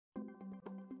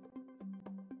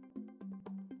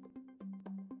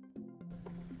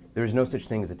There's no such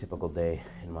thing as a typical day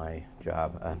in my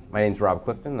job. My name's Rob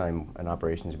Clifton. I'm an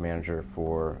operations manager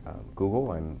for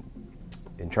Google. I'm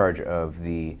in charge of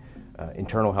the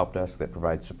internal help desk that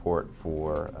provides support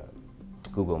for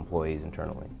Google employees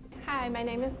internally. Hi, my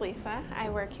name is Lisa. I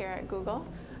work here at Google.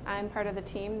 I'm part of the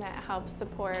team that helps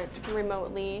support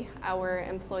remotely our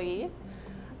employees.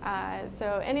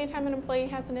 So anytime an employee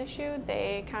has an issue,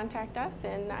 they contact us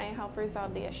and I help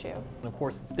resolve the issue. And of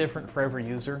course, it's different for every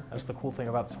user. That's the cool thing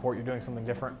about support. You're doing something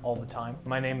different all the time.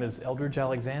 My name is Eldridge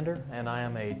Alexander, and I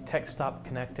am a TechStop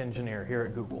Connect engineer here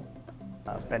at Google.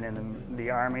 I've been in the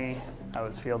Army. I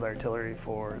was field artillery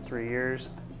for 3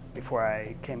 years before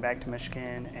I came back to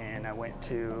Michigan, and I went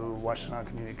to Washington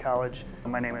Community College.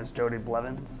 My name is Jody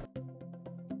Blevins.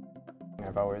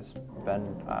 I've always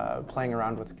been playing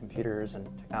around with computers and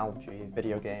technology,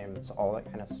 video games, all that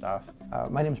kind of stuff.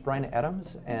 My name is Brian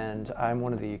Adams, and I'm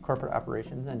one of the corporate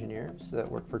operations engineers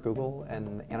that work for Google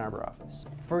in the Ann Arbor office.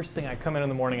 First thing, I come in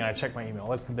the morning and I check my email.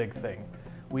 That's the big thing.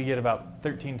 We get about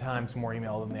 13 times more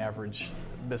email than the average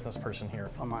business person here.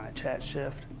 If I'm on a chat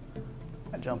shift,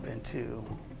 I jump into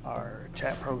our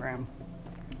chat program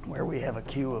where we have a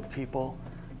queue of people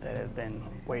that have been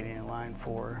waiting in line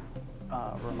for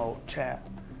remote chat,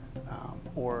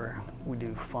 or we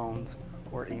do phones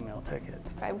or email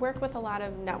tickets. I work with a lot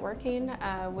of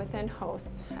networking within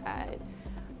hosts.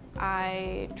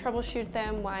 I troubleshoot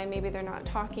them why maybe they're not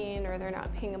talking or they're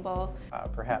not pingable.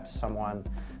 Perhaps someone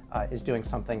is doing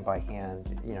something by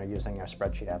hand, using a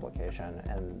spreadsheet application,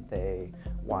 and they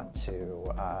want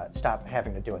to stop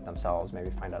having to do it themselves, maybe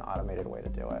find an automated way to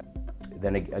do it.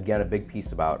 Then again, a big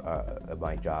piece about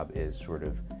my job is sort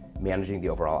of managing the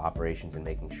overall operations and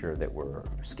making sure that we're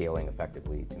scaling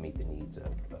effectively to meet the needs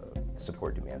of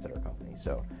support demands at our company.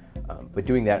 So, but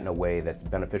doing that in a way that's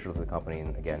beneficial to the company,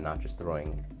 and again, not just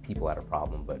throwing people at a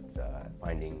problem, but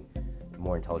finding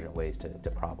more intelligent ways to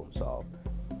problem solve.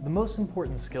 The most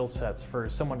important skill sets for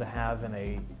someone to have in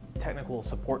a technical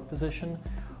support position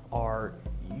are,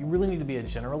 you really need to be a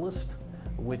generalist,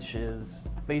 which is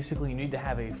basically you need to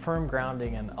have a firm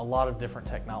grounding in a lot of different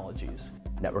technologies.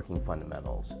 Networking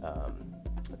fundamentals,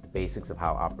 the basics of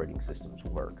how operating systems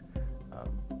work.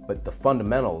 But the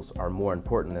fundamentals are more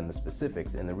important than the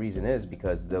specifics, and the reason is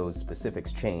because those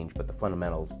specifics change, but the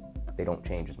fundamentals, they don't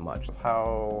change as much.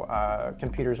 How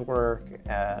computers work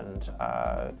and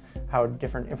how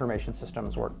different information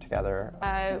systems work together.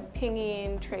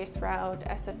 Pinging, traceroute,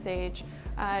 SSH.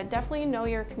 Definitely know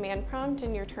your command prompt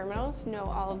in your terminals, know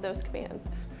all of those commands.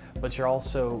 But you're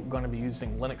also going to be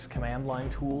using Linux command line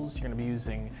tools. You're going to be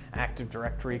using Active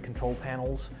Directory control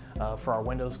panels for our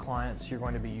Windows clients. You're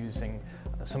going to be using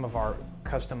some of our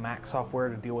custom Mac software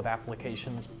to deal with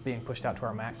applications being pushed out to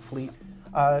our Mac fleet.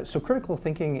 So critical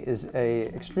thinking is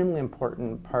an extremely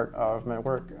important part of my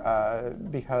work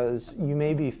because you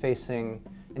may be facing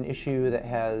an issue that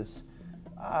has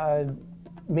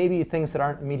maybe things that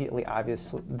aren't immediately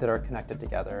obvious that are connected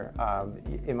together.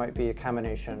 It might be a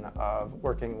combination of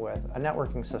working with a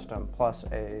networking system plus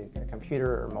a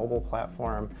computer or mobile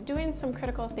platform. Doing some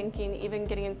critical thinking, even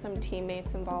getting some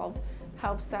teammates involved,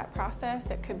 helps that process.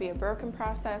 It could be a broken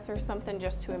process or something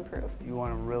just to improve. You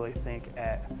want to really think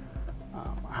at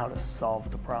how to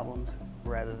solve the problems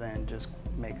rather than just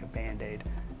make a band-aid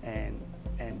and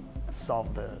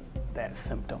solve that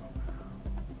symptom.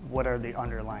 What are the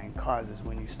underlying causes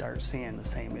when you start seeing the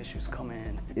same issues come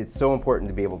in? It's so important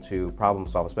to be able to problem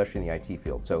solve, especially in the IT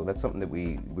field. So that's something that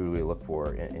we really look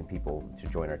for in people to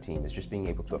join our team, is just being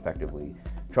able to effectively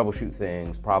troubleshoot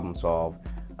things, problem solve,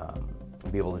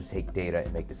 be able to take data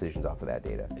and make decisions off of that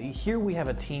data. Here we have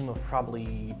a team of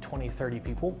probably 20, 30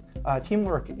 people.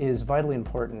 Teamwork is vitally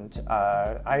important.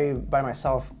 I, by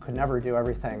myself, could never do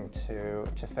everything to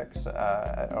fix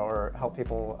or help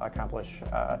people accomplish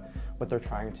what they're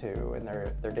trying to in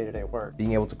their day-to-day work.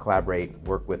 Being able to collaborate,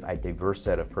 work with a diverse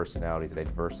set of personalities and a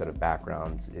diverse set of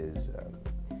backgrounds is,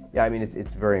 yeah, I mean,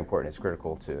 it's very important. It's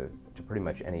critical to pretty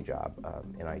much any job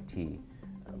in IT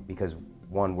because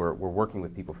one, we're working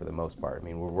with people for the most part. I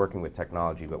mean, we're working with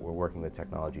technology, but we're working with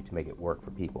technology to make it work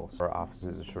for people. So our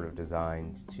offices are sort of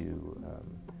designed to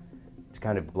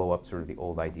kind of blow up sort of the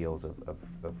old ideals of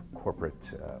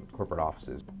corporate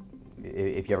offices.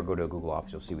 If you ever go to a Google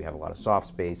office, you'll see we have a lot of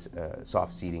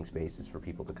soft seating spaces for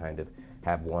people to kind of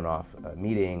have one-off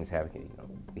meetings.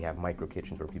 We have micro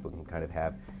kitchens where people can kind of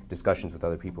have discussions with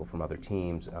other people from other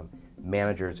teams.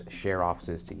 Managers share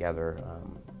offices together.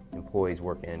 Employees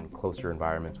work in closer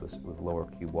environments with lower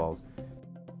cube walls.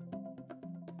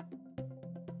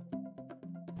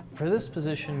 For this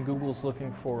position, Google's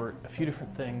looking for a few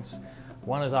different things.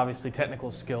 One is obviously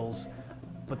technical skills,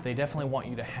 but they definitely want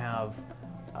you to have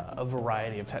a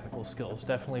variety of technical skills,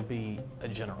 definitely be a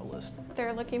generalist.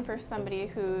 They're looking for somebody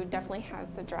who definitely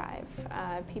has the drive,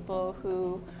 people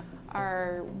who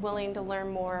are willing to learn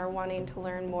more, wanting to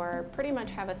learn more, pretty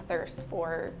much have a thirst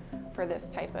for this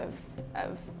type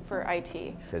for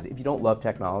IT. Because if you don't love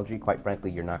technology, quite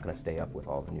frankly, you're not going to stay up with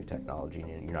all the new technology,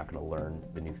 and you're not going to learn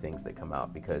the new things that come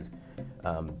out, because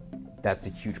that's a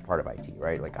huge part of IT,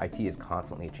 right? Like, IT is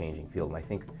constantly a changing field, and I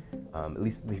think at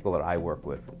least the people that I work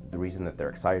with, the reason that they're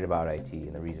excited about IT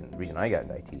and the reason I got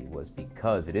into IT was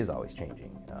because it is always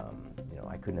changing. You know,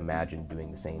 I couldn't imagine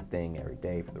doing the same thing every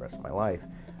day for the rest of my life,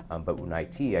 but in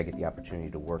IT, I get the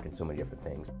opportunity to work in so many different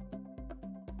things.